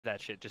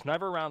that shit. Just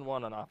never round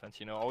 1 on offense,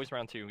 you know. Always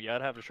round 2. You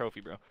gotta have a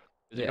trophy, bro.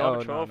 If you Yeah, don't have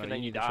oh, a trophy no, and then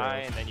you you need the die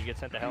trophy. and then you get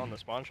sent to hell in the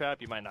spawn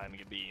trap, you might not even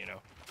get beat, you know.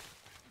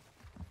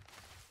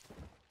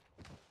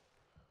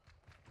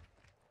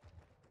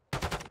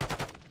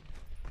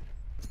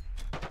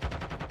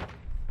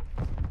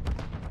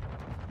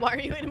 Why are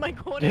you in my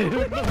corner?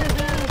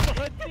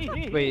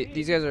 Wait,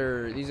 these guys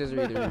are either.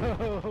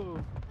 No.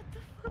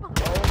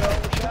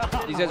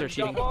 These guys are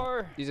cheating.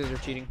 These guys are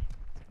cheating.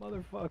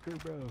 Motherfucker,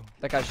 bro.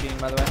 That guy's cheating,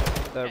 by the way.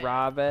 The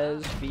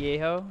Raves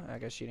Viejo. That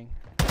guy's cheating.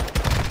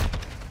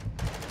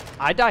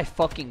 I die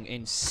fucking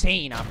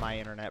insane on my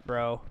internet,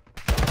 bro.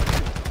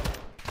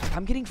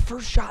 I'm getting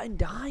first shot and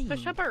dying.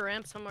 Push up our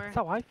ramp somewhere. That's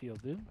how I feel,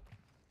 dude.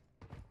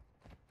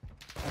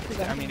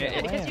 I mean,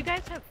 Yeah, because you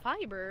guys have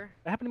fiber.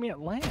 That happened to me at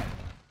LAN.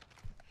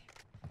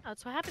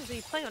 That's what happens when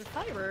you play on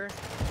fiber.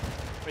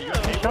 Wait, you No.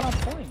 got Shut cable? on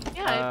point.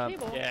 Yeah, I have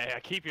cable. Yeah,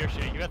 keep your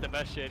shit. You got the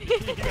best shit. You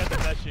got the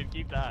best shit.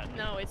 Keep that.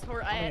 No, it's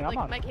horrible. I mean, like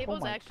I'm on- my oh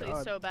cable's my actually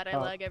God. so bad I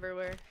Oh. lag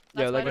everywhere. Yo,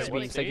 That's why I Lego don't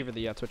really Speaks, thank you for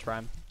the Twitch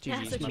Prime.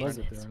 GG's.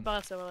 Massachusetts.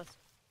 Boss.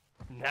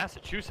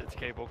 Massachusetts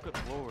cable. Good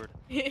lord.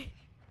 No,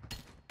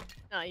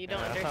 you don't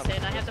Yeah, that understand. sounds-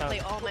 I have that to play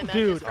sounds- all my Dude.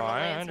 matches from Oh, a I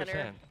LAN center,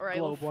 understand. or I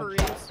will Globe one freeze.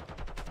 shot.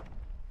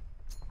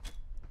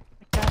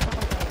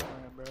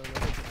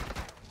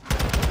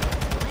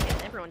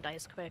 Man, everyone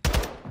dies quick.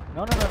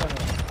 No.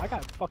 I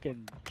got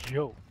fucking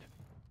joked.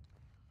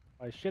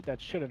 By shit that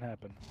shouldn't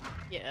happen.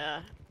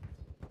 Yeah.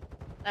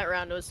 That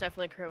round was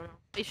definitely criminal.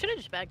 They should have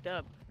just backed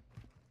up.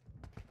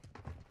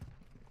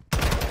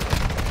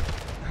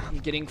 I'm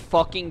getting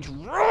fucking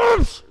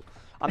drunk.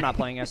 I'm not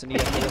playing S&D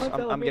after this.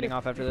 I'm getting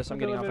off after this. I'm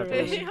getting off after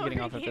this. I'm getting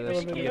off after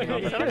this. I'm getting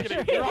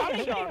off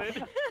after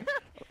this.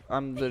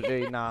 I'm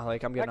literally nah,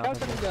 like I'm getting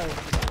off after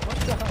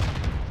this.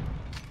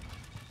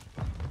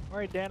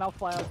 Alright, Dan, I'll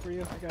fly out for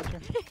you. I got you.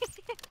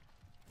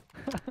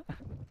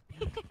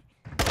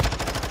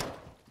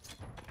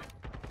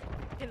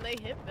 Can they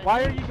hit me?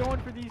 Why are you going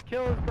for these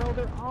kills, bro?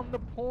 They're on the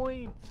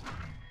point.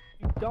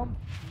 You dumb.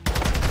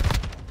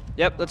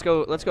 Yep, let's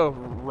go.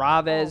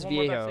 Raves Oh, one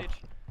more Viejo.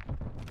 backstage.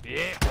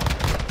 Yeah.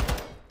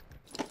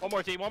 One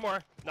more team. One more.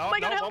 No, Oh my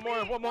no. God, help One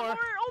more. me! One more.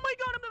 Oh my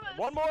God, I'm the best.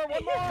 One more.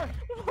 One more. Where?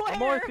 One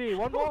more, T.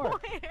 One more.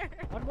 Where?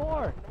 One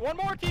more. One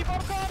more team.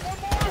 One more.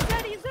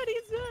 He's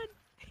dead.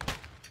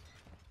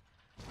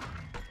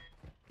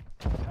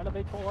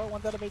 Elevate tour.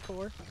 One's elevate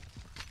tour.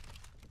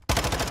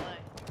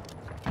 Like,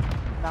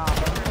 Nah, bro.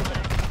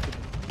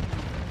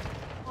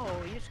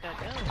 oh, you just got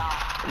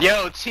down.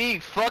 Yo, T,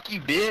 fuck you,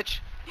 bitch.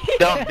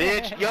 Dumb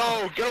bitch. Yo,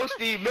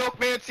 Ghosty,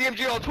 Milkman,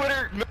 CMG on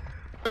Twitter.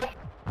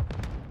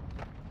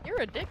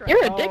 You're a dick rider.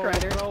 You're a dick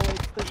rider. Bro,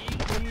 it's the cheater.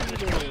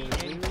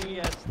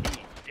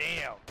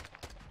 Damn.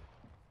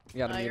 You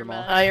gotta mute You're them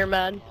all. mad. You're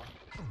mad.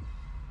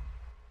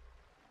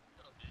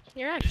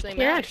 You're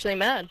actually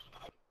mad.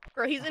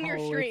 Bro, he's in your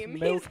Oh, stream.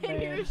 it's He's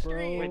in your Milkman,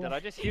 stream. Wait, did I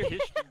just hear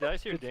his? Did I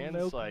just hear It's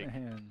Dan's like?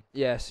 Milkman.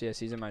 Yes,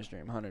 he's in my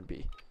stream.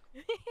 100p.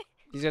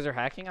 These guys are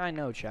hacking. I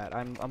know, chat.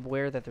 I'm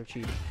aware that they're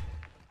cheating.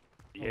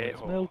 Oh,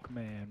 it's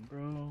Milkman,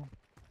 bro.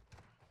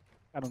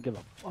 I don't give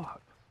a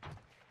fuck.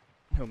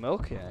 Who,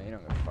 Milk? Yeah, you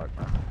don't give a fuck,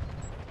 bro.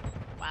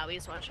 Wow,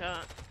 he's one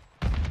shot.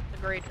 A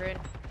great trade.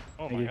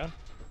 Oh my god.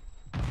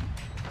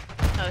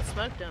 Oh, it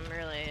smoked him.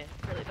 Really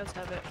does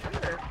have it.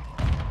 Sure.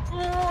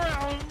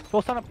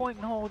 Post on a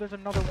point. No, there's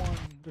another one.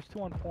 There's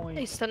two on point.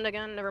 He's stunned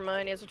again. Never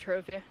mind. He has a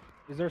trophy.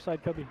 Is there a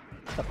side cubby?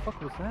 What the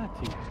fuck was that,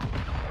 T?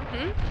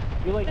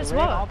 Hmm? You like Guess ran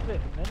what? off it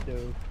and then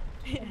dove.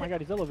 Oh my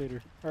god, he's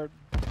elevator. Or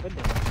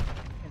window.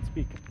 Can't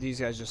speak. These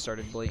guys just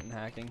started blatant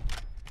hacking.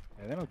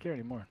 Yeah, they don't care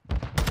anymore.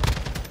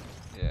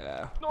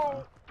 Yeah.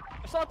 No.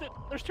 I stopped it.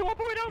 There's two on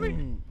point on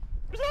me.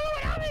 There's another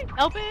one on me.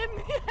 Help him!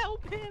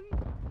 Help him!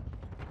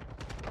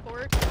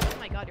 Fork. Oh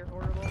my god, you're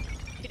horrible.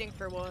 Cheating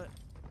for what?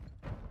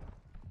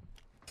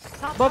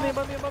 Top Above me, half.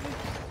 above me, above me.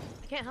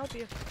 I can't help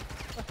you.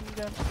 Fucking you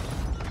down.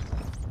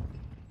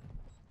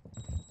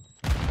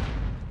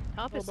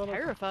 Top is Above us.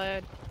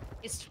 terrified.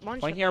 He's one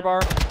Point shot here, down.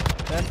 bar.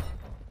 Then.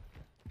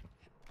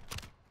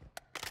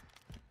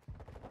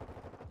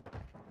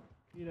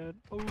 You dead.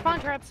 Oh, Spawn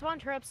trap, spawn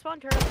trap, spawn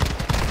trap.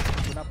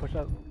 do not push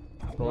up.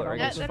 Bullet Yeah,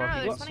 Yeah, rifle's no,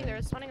 fucking they're spawning there, insane.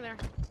 they're spawning there.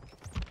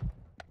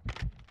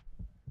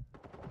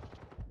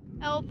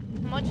 Help!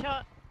 One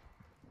shot.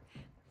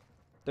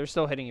 They're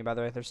still hitting you, by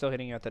the way. They're still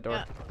hitting you at the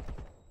door.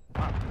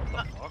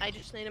 Yeah. I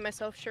just needed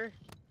myself, sure.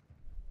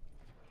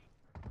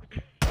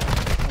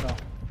 Oh,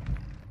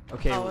 no.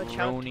 Okay, Oh, it choked.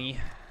 Roni.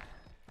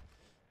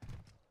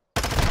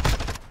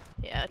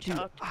 Yeah, Dude,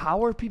 chalked.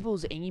 how are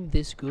people's aim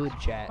this good,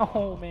 chat?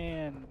 Oh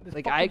man. This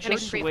Like fucking I actually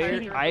Getting free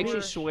swear, fire I actually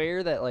door.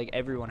 swear that like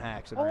everyone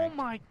hacks in Oh ranked.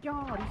 my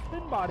god, he's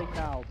spin botting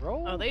now,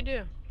 bro. Oh, they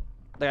do.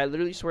 Like I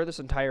literally swear this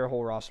entire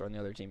whole roster on the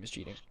other team is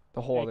cheating.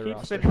 The whole Yeah, other keep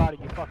roster. spin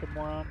botting, you fucking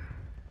moron.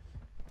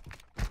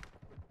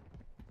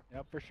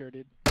 Yep, for sure,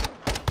 dude.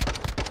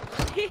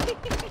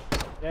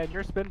 Yeah, and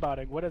you're spin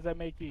botting. What does that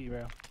make you,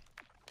 bro?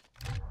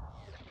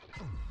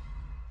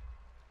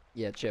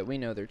 Yeah, chat, we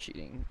know they're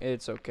cheating.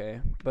 It's okay.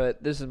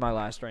 But this is my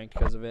last rank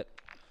because of it.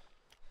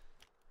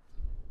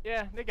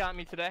 Yeah, they got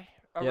me today.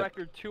 a Yep.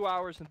 record 2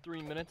 hours and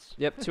 3 minutes.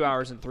 Yep, 2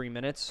 hours and 3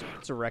 minutes.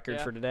 It's a record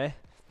Yeah. for today.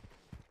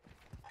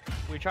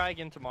 We try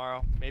again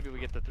tomorrow. Maybe we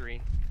get to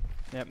 3.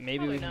 Yep, maybe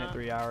Probably we can not. hit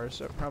 3 hours.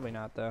 So probably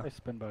not though. I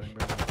spin butting,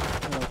 bro. I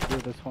don't know what to do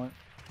at this point.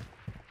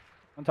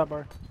 On top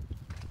bar.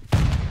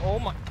 Oh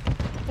my!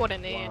 What a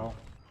nade. Wow.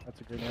 That's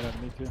a grenade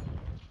on me too.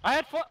 I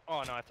had fun.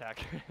 Oh no,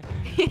 attack.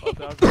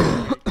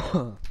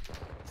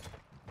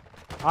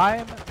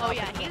 I'm. Oh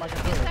yeah, he's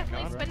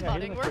definitely spin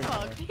butting. We're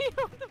fucked.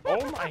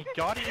 Oh my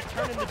god, he just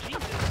turned into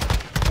Jesus.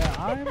 Yeah,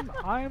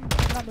 I'm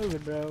not moving,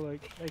 bro.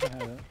 Like, they can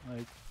have it.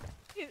 Like,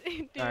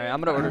 Alright,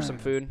 I'm gonna order some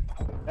food.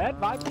 bad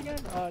vibes again?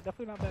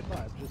 Definitely not bad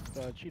vibes. Just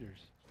cheaters.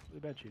 Really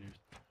bad cheaters.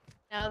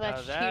 Now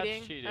that's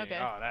cheating. Okay.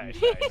 Oh, nice,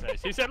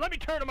 nice. He said, "Let me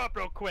turn him up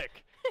real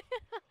quick."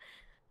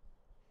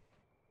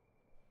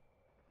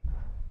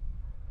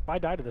 If I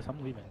die to this, I'm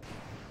leaving.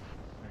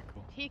 Very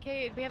cool.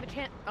 TK, we have a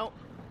chance. Oh.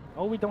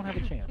 Oh, we don't have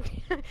a chance.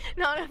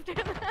 Not after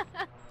that.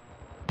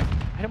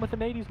 Hit him with an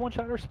 80s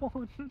one-shot or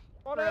spawn.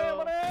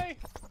 Bro.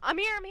 I'm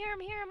here. I'm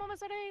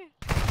almost at A.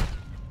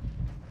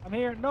 I'm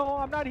here. No,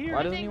 I'm not here.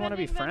 Why doesn't he want to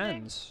be vending.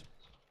 friends?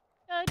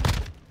 Good.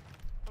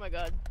 Oh my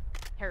god.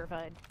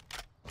 Terrified.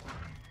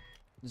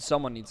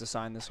 Someone needs to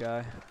sign this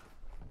guy.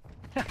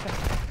 I'm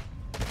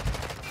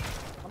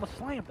gonna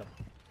slam them.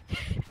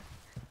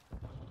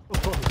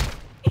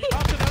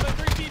 Drops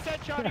another 3-piece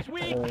headshot. He's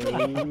weak.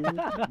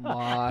 Oh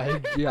my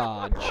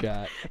god,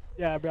 chat.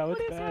 Yeah, bro, What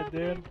it's is bad,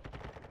 happening? dude.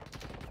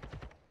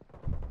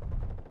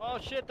 Oh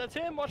shit, that's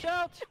him. Watch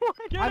out.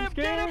 Get I'm him,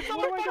 get him. scared.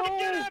 Someone Where am I fucking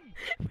get going? him.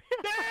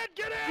 Dad,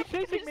 get him. He's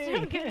chasing There's no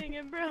me. getting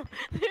him, bro.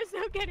 There's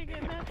no getting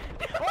him, man.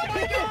 Oh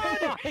my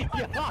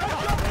god.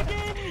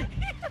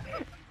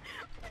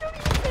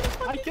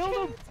 I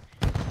killed him.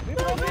 Leave it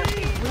Go, on me.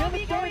 Ghosty. We Go have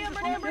me, a go me, chance.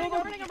 I'm running, Kill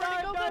go, go.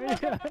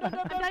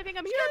 I'm diving,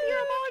 I'm here.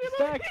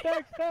 Stack, stack,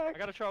 I stack.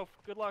 got a trophy.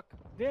 Good luck.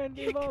 Dan,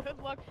 give up. Good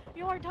luck.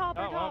 You are top,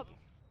 Oh, we're top.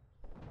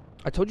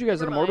 I told you guys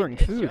that I'm Never mind, ordering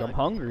it's food. John. I'm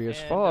hungry as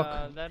And,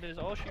 fuck. that is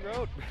all she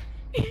wrote.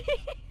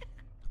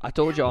 I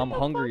told you I'm What the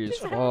hungry as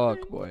fuck fuck,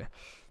 just boy.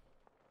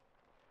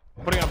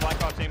 Putting on Black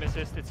Ops aim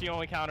assist. It's the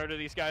only counter to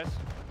these guys.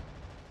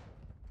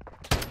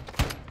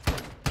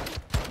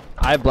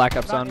 I have Black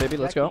Ops Not on, baby.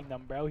 Let's go. expecting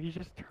them, bro. He's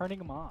just turning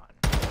them on.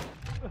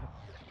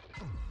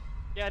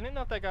 Yeah, I didn't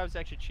know if that guy was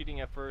actually cheating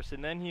at first,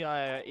 and then he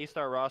aced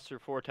our roster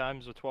 4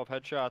 times with 12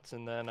 headshots,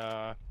 and then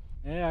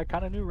Yeah, I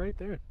kind of knew right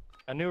there.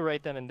 I knew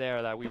right then and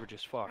there that we were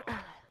just fucked.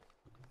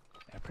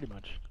 Yeah, pretty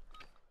much.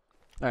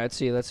 Alright,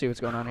 let's see what's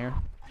going on here.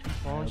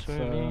 Let's,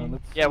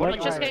 Yeah, what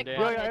Let's just get Bro,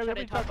 caught yeah, and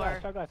everybody shut top it top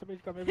glass, bar. top glass.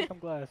 Everybody come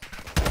glass.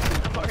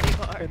 I'm already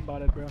bar. Spin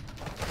bought it, bro.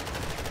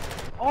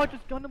 Oh, I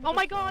just gunned him. Oh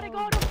my god, I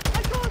got him!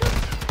 I got him!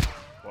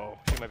 Whoa,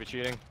 he might be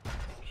cheating.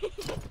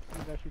 He's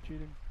actually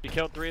cheating. He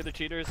killed 3 of the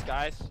cheaters,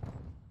 guys.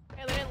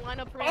 Yeah, they didn't line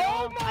up for me Oh at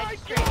all. my I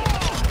just straight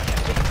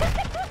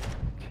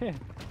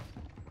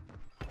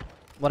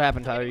What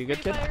happened, Tyler? You good,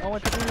 kid? Free I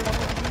went to do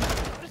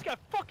one. This got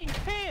fucking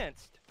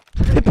pantsed.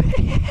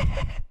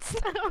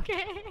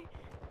 Okay.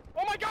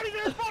 Oh my god, he's in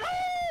his phone.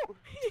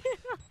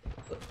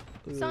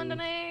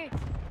 Sunday.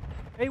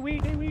 Hey,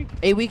 weak, hey, weak.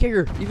 Hey,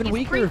 weaker. Even He's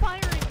weaker.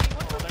 free-firing me.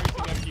 What Oh, the they're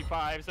fuck? using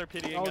MP5s. They're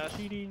pitying Oh, us.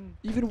 cheating.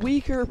 Even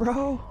weaker,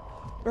 bro.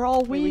 They're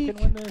all Wait, we weak.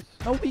 can win this.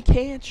 No, we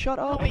can't. Shut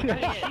No, up. we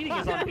can't. Cheating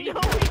is on me. No,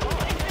 we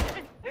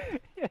can't.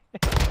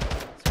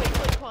 Just wait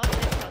till he quad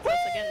headshots us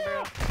again,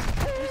 bro.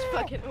 Just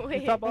fucking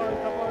wait. Top bar,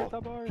 top bar,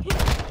 top bar. Oh,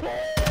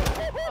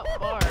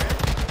 bar.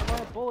 Top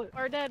bar, bullet.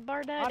 Bar dead,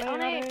 bar dead. On A, On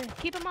on A. A.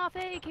 Keep him off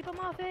A, keep him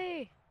off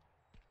A.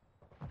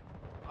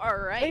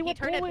 Alright, Hey, he what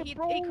turned it, bullet, he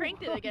bro?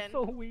 cranked it He's again.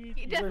 so weak.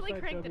 He He's definitely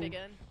very cranked it side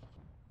again.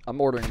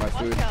 I'm ordering my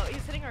Watch food. out,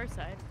 he's hitting our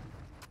side.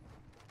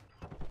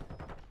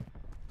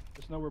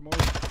 There's no remorse.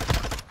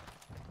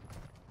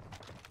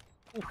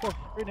 Oh fuck,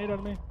 grenade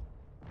on me.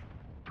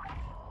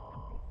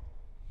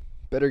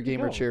 Better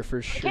gamer Yo. chair for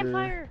I can't sure.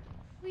 fire.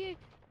 We.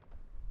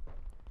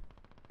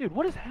 Dude,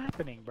 what is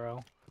happening, bro?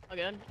 Oh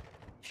good. I'm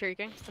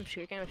shaking.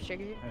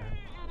 Yeah.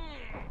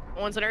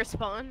 One's in our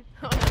spawn.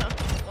 Oh no.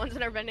 One's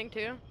in our vending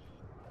too.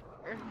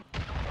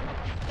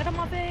 Get him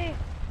off A.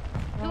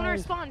 Two in our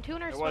Nice. spawn, two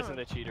in our It spawn. wasn't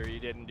a cheater. You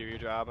didn't do your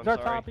job. I'm He's our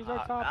sorry. top, he's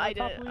our top, I our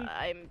top did. weak.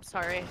 I'm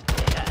sorry. I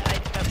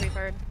just got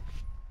pre-fired.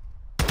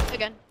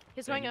 Again.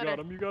 He's going out. You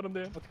got him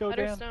there. Let's go,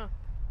 Better Dan. snow.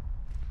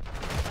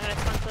 I'm gonna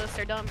spawn close.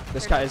 They're dumb.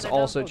 This They're guy dumb, is they're dumb.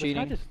 also Oh, this guy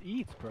cheating. just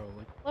eats, bro.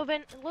 Like, Low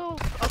vent. Low.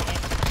 Okay.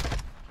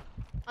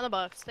 On the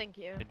box. Thank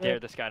you. I dare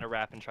this guy to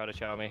rap and try to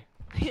chow me.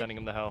 I'm sending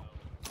him to hell.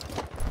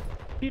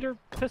 Peter,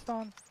 pissed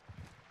on.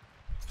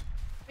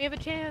 We have a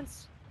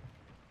chance.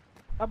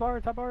 Top bar,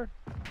 top bar.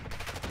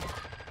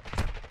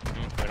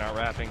 They're not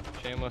rapping.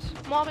 Shameless.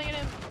 I'm mobbing at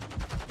him.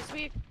 This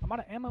week. I'm out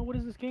of ammo. What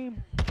is this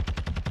game?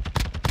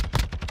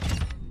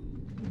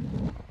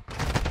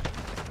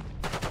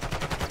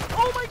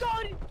 Oh my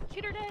god!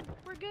 Cheater dead.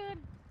 We're good.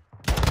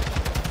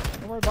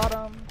 Don't worry about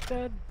him.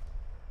 Dead.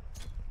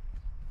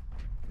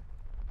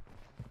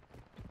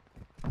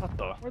 What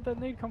the? Where'd that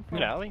nade come from?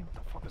 Good alley?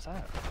 What the fuck was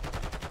that?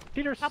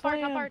 Peter, Top bar, top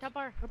slammed. bar, top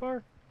bar. Top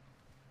bar.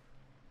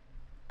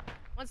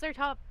 Once they're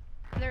top,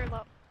 they're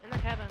low. In the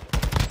cabin.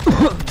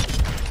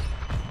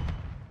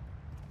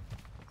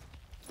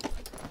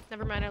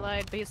 Never mind, I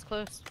lied. Base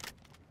close.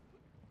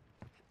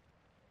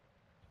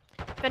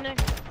 Fender.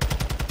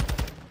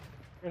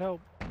 Good help.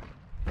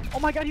 Oh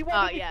my god, he Oh,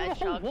 went yeah,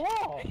 through the it's whole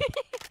wall!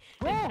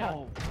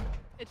 Bro!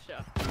 It's show.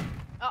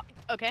 Oh,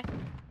 okay.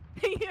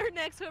 You're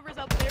next, whoever's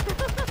up there.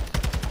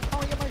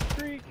 Calling it my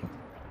streak.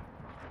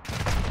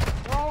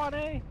 We're all on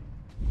A.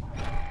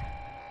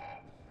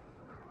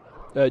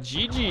 I only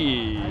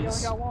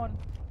GG's. got one.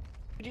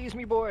 GG's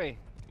me boy.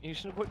 You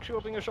should quick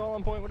shooting us all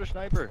on point with a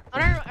sniper.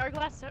 On our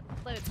glass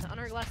ledge. On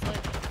our glass ledge.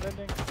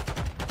 Sending.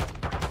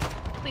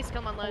 Please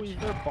come on Oh, ledge. he's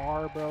their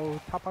bar, bro.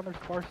 Top on their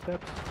bar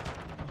steps.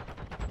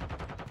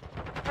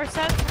 Our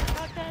steps.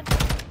 Knocked dead.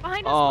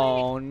 Behind us.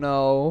 Oh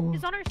no.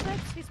 He's on our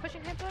steps. He's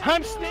pushing him.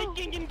 I'm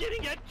snaking and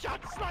getting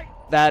headshots like.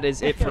 That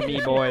is it for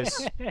me,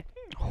 boys.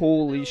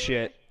 Holy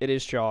shit. It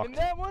is And chalked.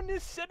 that one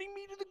is sending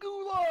me to the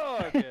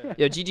gulag.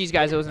 Yo, GG's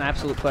guys, it was an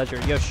absolute pleasure.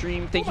 Yo,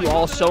 stream, thank you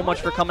all so much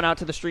for coming out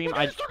to the stream.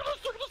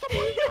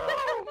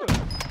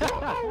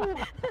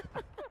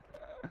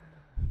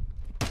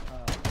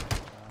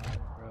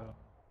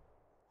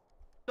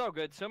 So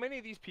good. So many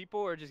of these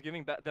people are just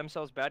giving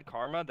themselves bad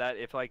karma that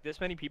if like this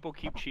many people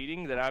keep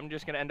cheating, that I'm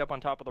just gonna end up on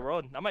top of the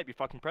world. I might be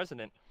fucking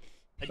president.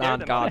 I dare On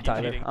them God, to keep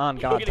Tyler. cheating. On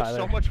I'm God, getting so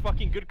Tyler. much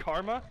fucking good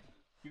karma.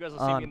 You guys will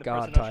see On me in the God,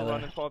 presidential Tyler.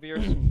 run in 12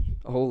 years.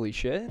 Holy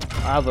shit.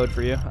 I'll vote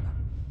for you.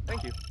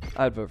 Thank you.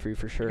 I'd vote for you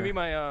for You sure. can be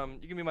my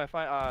you can be my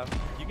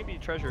you can be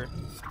treasurer.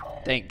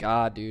 Thank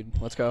God, dude.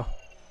 Let's go.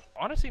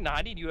 Honestly, no,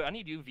 I need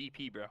you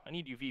VP, bro. I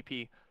need you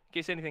VP. In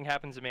case anything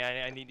happens to me,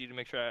 I need you to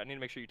make sure I need to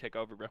make sure you take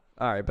over, bro.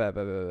 All right, bet.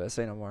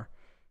 Say no more.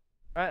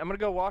 All right, I'm gonna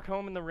go walk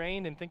home in the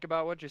rain and think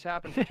about what just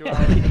happened for 2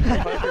 hours.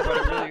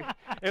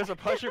 It was a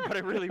pleasure, but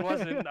it really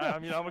wasn't. You know,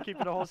 I'm gonna keep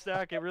it a whole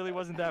stack. It really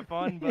wasn't that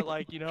fun, but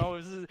like, you know,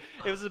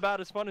 it was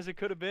about as fun as it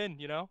could have been,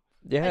 you know.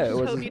 Yeah, it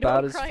was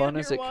about as fun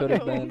as it could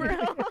have been. Nah,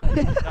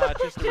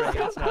 it's just the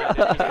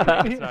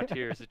rain. It's not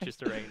tears. It's just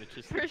the rain. It's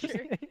just. For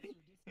sure.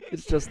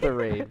 It's just the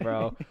rain,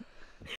 bro.